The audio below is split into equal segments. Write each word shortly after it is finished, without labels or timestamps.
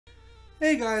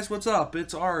Hey guys, what's up?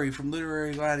 It's Ari from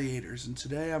Literary Gladiators, and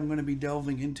today I'm going to be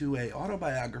delving into a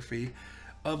autobiography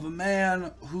of a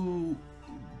man who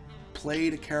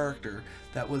played a character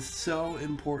that was so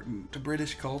important to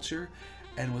British culture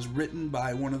and was written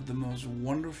by one of the most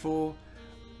wonderful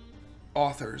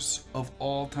authors of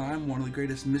all time, one of the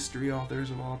greatest mystery authors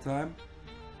of all time.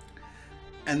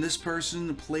 And this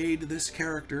person played this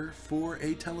character for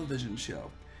a television show.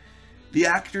 The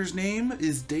actor's name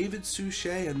is David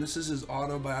Suchet, and this is his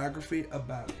autobiography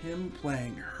about him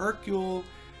playing Hercule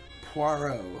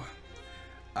Poirot.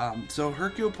 So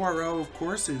Hercule Poirot, of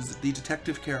course, is the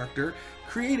detective character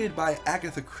created by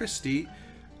Agatha Christie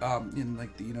in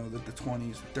like the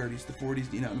 20s, the 30s, the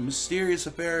 40s. The Mysterious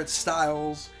Affair at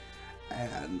Styles,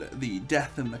 and The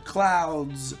Death in the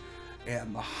Clouds,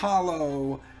 and The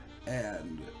Hollow,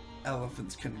 and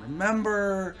Elephants Can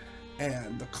Remember,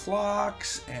 and The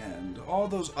Clocks, and all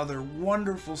those other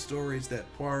wonderful stories that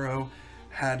Poirot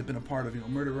had been a part of.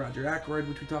 Murder Roger Ackroyd,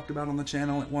 which we talked about on the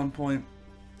channel at one point.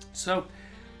 So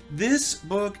this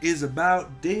book is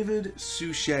about David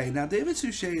Suchet. Now, David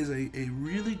Suchet is a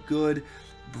really good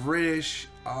British,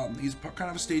 he's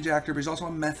kind of a stage actor, but he's also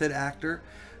a method actor.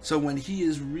 So when he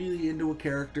is really into a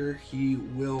character, he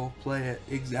will play it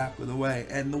exactly the way.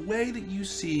 And the way that you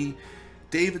see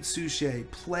David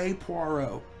Suchet play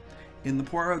Poirot in the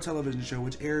Poirot television show,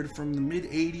 which aired from the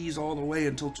mid-'80s all the way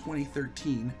until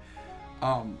 2013,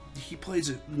 he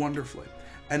plays it wonderfully.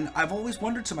 And I've always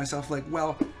wondered to myself, like,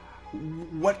 well,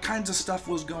 what kinds of stuff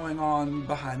was going on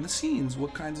behind the scenes?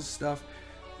 What kinds of stuff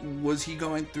was he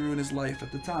going through in his life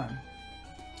at the time?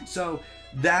 So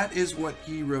that is what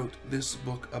he wrote this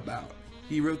book about.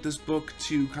 He wrote this book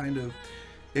to kind of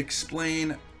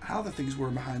explain how the things were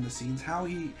behind the scenes, how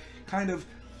he kind of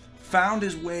found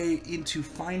his way into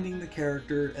finding the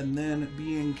character and then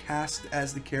being cast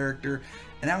as the character,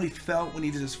 and how he felt when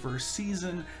he did his first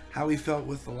season, how he felt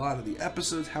with a lot of the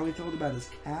episodes, how he felt about his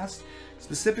cast,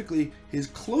 specifically his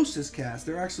closest cast.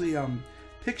 There are actually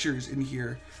pictures in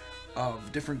here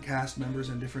of different cast members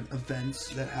and different events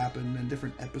that happened and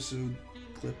different episode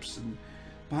clips and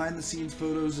behind the scenes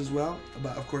photos as well.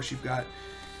 But of course, you've got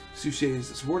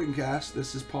Suchet's supporting cast.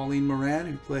 This is Pauline Moran,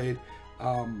 who played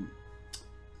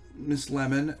Miss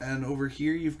Lemon, and over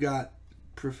here you've got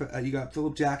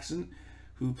Philip Jackson,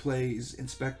 who plays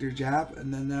Inspector Japp,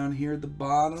 and then down here at the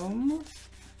bottom,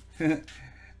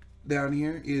 down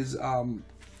here is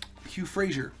Hugh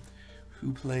Fraser,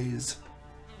 who plays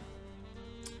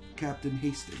Captain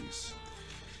Hastings.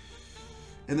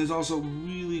 And there's also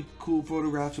really cool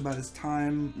photographs about his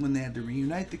time when they had to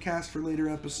reunite the cast for later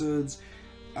episodes.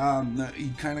 He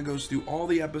kind of goes through all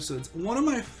the episodes. One of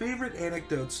my favorite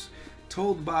anecdotes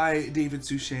told by David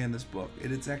Suchet in this book,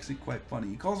 and it's actually quite funny.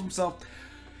 He calls himself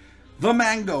the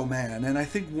Mango Man, and I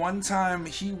think one time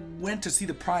he went to see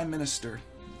the Prime Minister,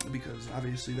 because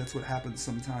obviously that's what happens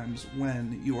sometimes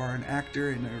when you are an actor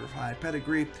and you're of high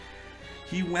pedigree.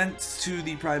 He went to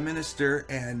the Prime Minister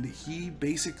and he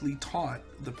basically taught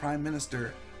the Prime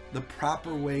Minister the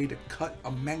proper way to cut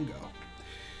a mango.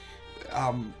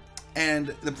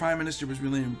 And the Prime Minister was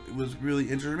really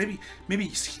interested. Maybe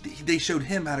they showed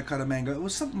him how to cut a mango. It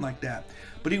was something like that.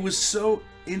 But he was so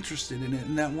interested in it,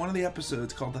 and that one of the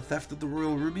episodes called "The Theft of the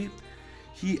Royal Ruby,"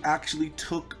 he actually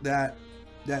took that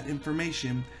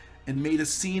information and made a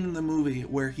scene in the movie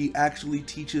where he actually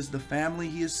teaches the family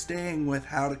he is staying with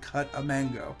how to cut a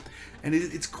mango. And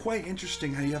it's quite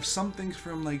interesting how you have some things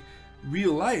from like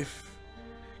real life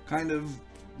kind of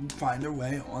find their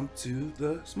way onto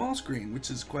the small screen,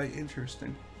 which is quite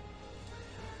interesting.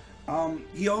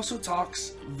 He also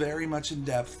talks very much in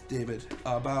depth, David,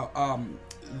 about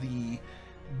the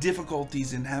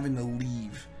difficulties in having to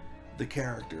leave the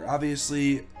character.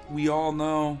 Obviously, we all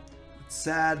know it's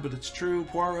sad, but it's true.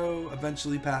 Poirot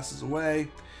eventually passes away,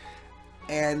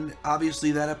 and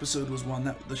obviously that episode was one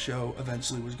that the show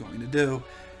eventually was going to do.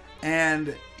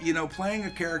 And playing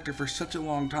a character for such a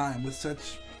long time with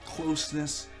such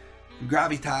closeness,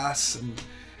 gravitas,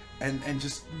 and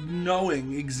just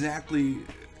knowing exactly,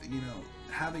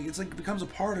 having, it's like it becomes a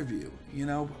part of you.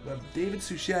 David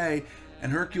Suchet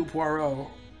and Hercule Poirot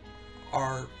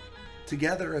are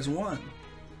together as one.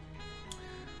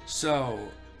 So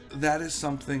that is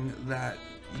something that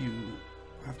you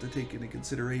have to take into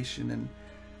consideration. And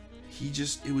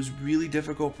it was really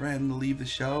difficult for him to leave the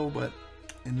show, but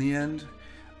in the end,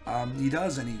 he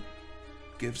does, and he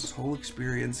gives his whole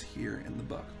experience here in the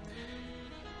book.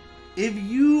 If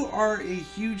you are a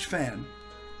huge fan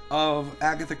of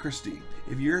Agatha Christie,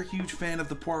 if you're a huge fan of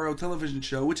the Poirot television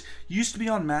show, which used to be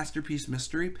on Masterpiece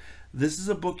Mystery, this is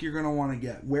a book you're going to want to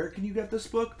get. Where can you get this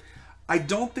book? I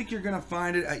don't think you're going to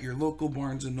find it at your local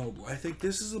Barnes & Noble. I think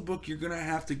this is a book you're going to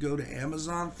have to go to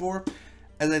Amazon for,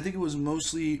 as I think it was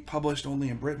mostly published only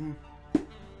in Britain.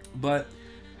 But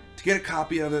to get a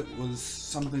copy of it was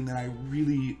something that I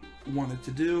really wanted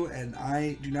to do, and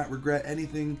I do not regret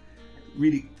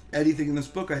reading anything in this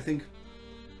book. I think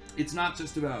it's not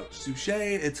just about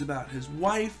Suchet, it's about his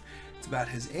wife, it's about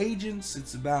his agents,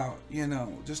 it's about, you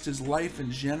know, just his life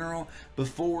in general,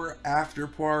 before, after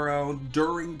Poirot,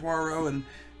 during Poirot,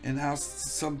 and how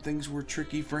some things were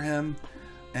tricky for him,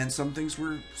 and some things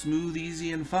were smooth,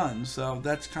 easy, and fun. So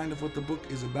that's kind of what the book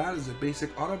is about, is a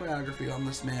basic autobiography on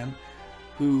this man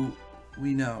who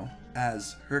we know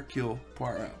as Hercule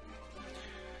Poirot.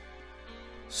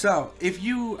 So, if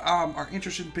you are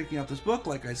interested in picking up this book,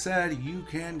 like I said, you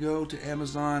can go to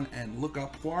Amazon and look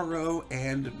up Poirot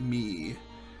and Me.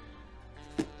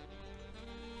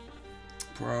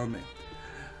 Poirot and Me.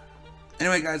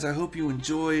 Anyway, guys, I hope you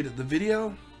enjoyed the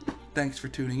video. Thanks for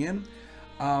tuning in.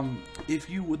 If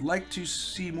you would like to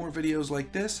see more videos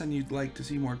like this, and you'd like to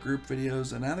see more group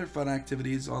videos and other fun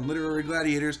activities on Literary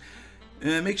Gladiators,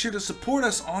 make sure to support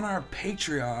us on our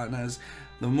Patreon, as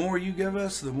the more you give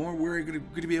us, the more we're going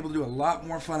to be able to do a lot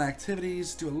more fun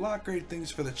activities, do a lot of great things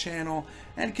for the channel,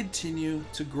 and continue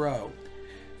to grow.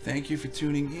 Thank you for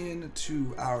tuning in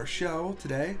to our show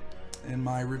today and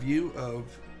my review of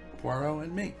Poirot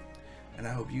and Me. And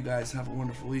I hope you guys have a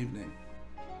wonderful evening.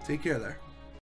 Take care there.